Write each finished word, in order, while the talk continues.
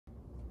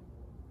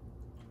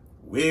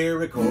we're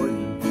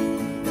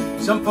recording.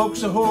 Some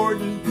folks are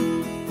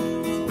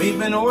hoarding. We've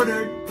been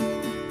ordered.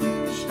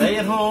 Stay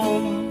at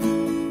home.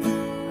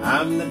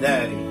 I'm the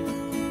daddy.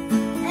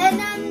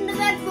 And I'm the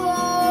big boy.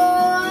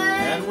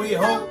 And we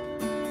hope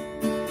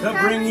to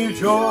bring you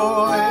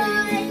joy.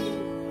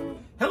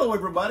 Hello,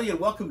 everybody, and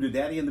welcome to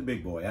Daddy and the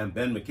Big Boy. I'm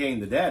Ben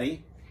McCain, the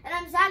daddy. And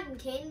I'm Zac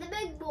McCain, the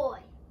big boy.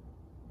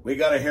 We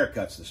got our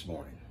haircuts this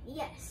morning.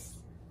 Yes.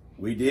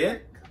 We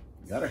did?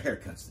 Got our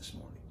haircuts this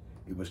morning.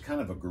 It was kind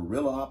of a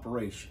guerrilla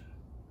operation.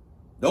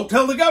 Don't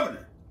tell the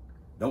governor.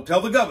 Don't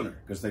tell the governor,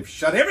 because they've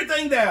shut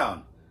everything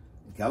down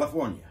in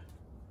California.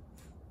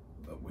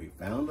 But we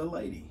found a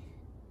lady.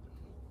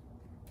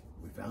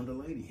 We found a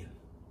lady, and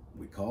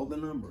we called the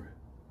number.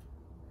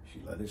 She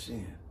let us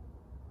in.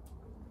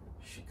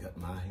 She cut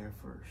my hair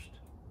first.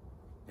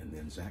 And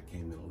then Zac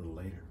came in a little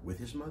later with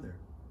his mother.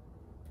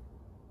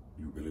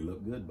 You really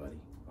look good,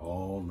 buddy.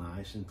 All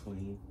nice and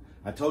clean.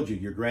 I told you,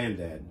 your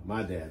granddad,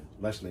 my dad,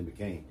 Leslie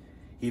McCain,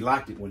 he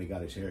liked it when he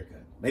got his haircut.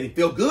 Made him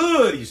feel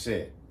good, he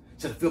said.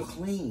 He said, I feel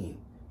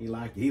clean. He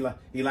liked it.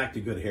 He liked a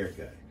good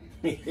haircut.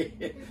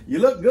 You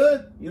look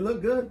good. You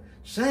look good.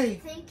 Say.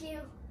 Thank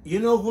you. You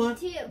know what?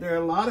 Thank you. There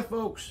are a lot of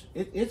folks.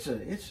 Things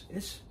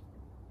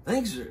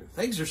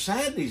are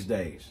sad these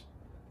days.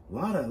 A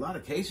lot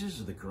of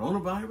cases of the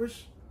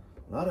coronavirus.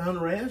 A lot of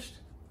unrest.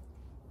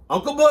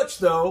 Uncle Butch,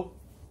 though,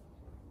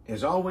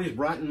 has always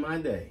brightened my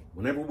day.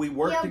 Whenever we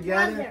work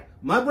together.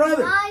 My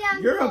brother.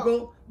 Your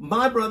uncle.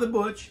 My brother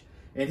Butch.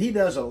 And he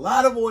does a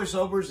lot of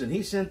voiceovers, and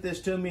he sent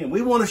this to me, and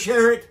we want to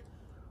share it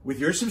with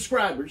your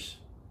subscribers.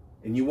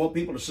 And you want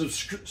people to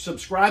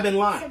subscribe and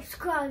like.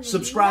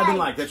 Subscribe and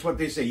like. That's what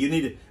they say. You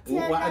need to.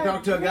 I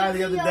talked to a guy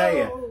the other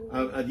day,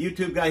 a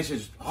YouTube guy,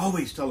 says,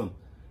 always tell him,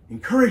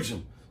 encourage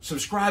them,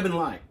 subscribe and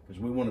like, because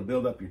we want to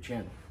build up your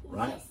channel,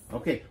 right? Yes.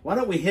 Okay, why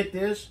don't we hit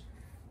this?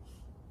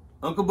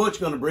 Uncle Butch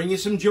going to bring you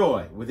some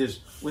joy with his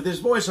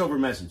voiceover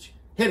message.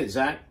 Hit it,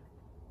 Zac.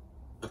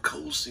 A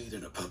cold seat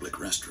in a public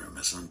restroom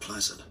is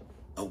unpleasant.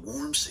 A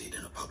warm seat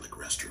in a public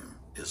restroom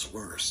is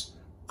worse.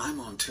 I'm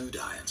on 2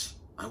 diets.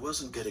 I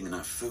wasn't getting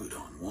enough food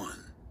on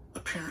one.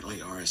 Apparently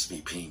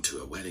RSVPing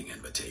to a wedding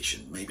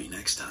invitation, maybe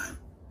next time,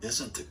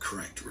 isn't the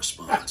correct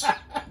response.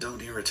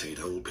 Don't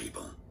irritate old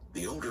people.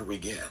 The older we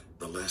get,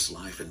 the less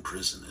life in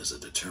prison is a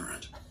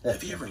deterrent.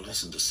 Have you ever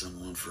listened to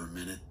someone for a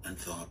minute and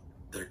thought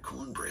their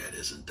cornbread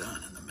isn't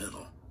done in the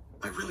middle?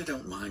 I really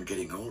don't mind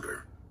getting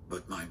older,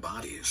 but my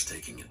body is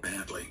taking it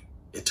badly.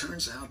 It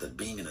turns out that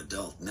being an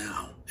adult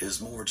now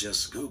is more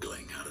just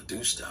Googling how to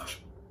do stuff.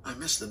 I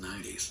miss the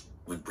 90s,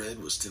 when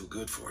bread was still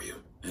good for you,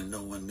 and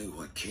no one knew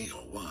what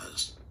kale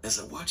was.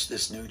 As I watch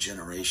this new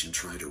generation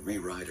try to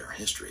rewrite our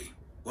history,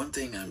 one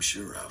thing I'm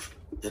sure of,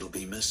 it'll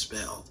be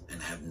misspelled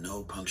and have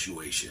no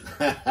punctuation.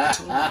 I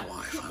told my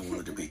wife I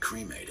wanted to be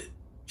cremated.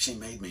 She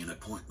made me an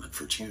appointment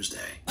for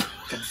Tuesday.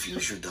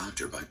 Confuse your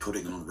doctor by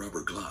putting on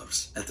rubber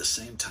gloves at the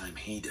same time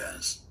he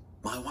does.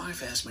 My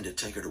wife asked me to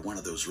take her to one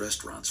of those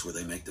restaurants where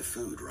they make the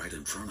food right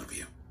in front of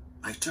you.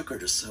 I took her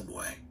to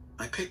Subway.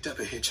 I picked up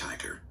a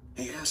hitchhiker.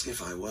 He asked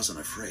if I wasn't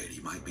afraid he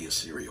might be a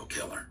serial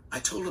killer. I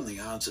told him the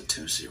odds of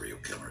 2 serial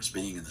killers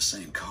being in the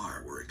same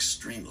car were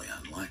extremely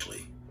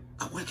unlikely.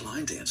 I went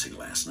line dancing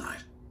last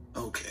night.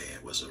 Okay,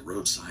 it was a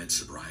roadside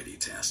sobriety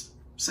test.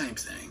 Same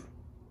thing.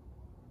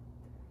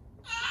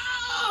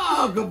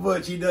 Oh, Uncle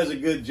Butch, he does a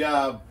good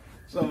job.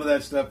 Some of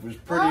that stuff was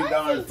pretty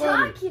darn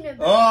funny. About?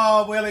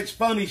 Oh, well, it's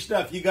funny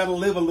stuff. You got to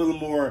live a little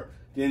more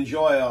to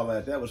enjoy all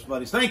that. That was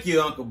funny. Thank you,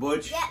 Uncle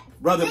Butch. Yeah,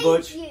 Brother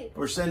Butch, you.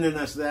 for sending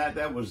us that.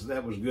 That was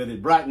good.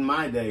 It brightened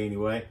my day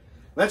anyway.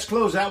 Let's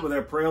close out with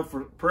our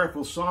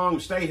prayerful song,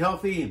 Stay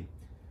Healthy.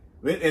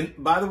 And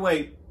by the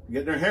way,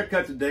 getting our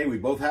haircut today, we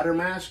both had our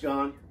mask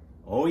on.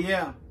 Oh,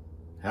 yeah.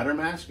 Had our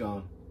mask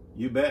on.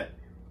 You bet.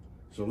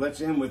 So let's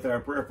end with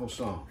our prayerful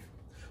song.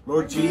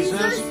 Lord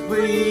Jesus,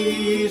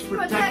 please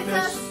protect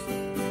us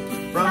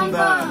from the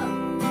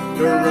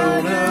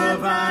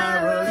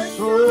coronavirus.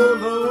 Oh,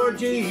 Lord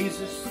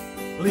Jesus,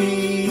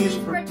 please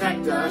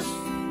protect us.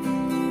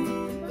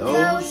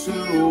 Those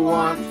who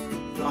want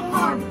to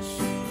harm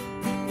us.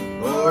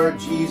 Lord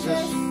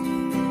Jesus,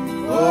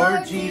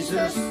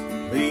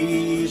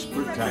 please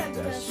protect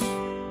us.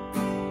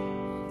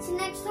 See you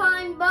next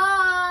time. Bye.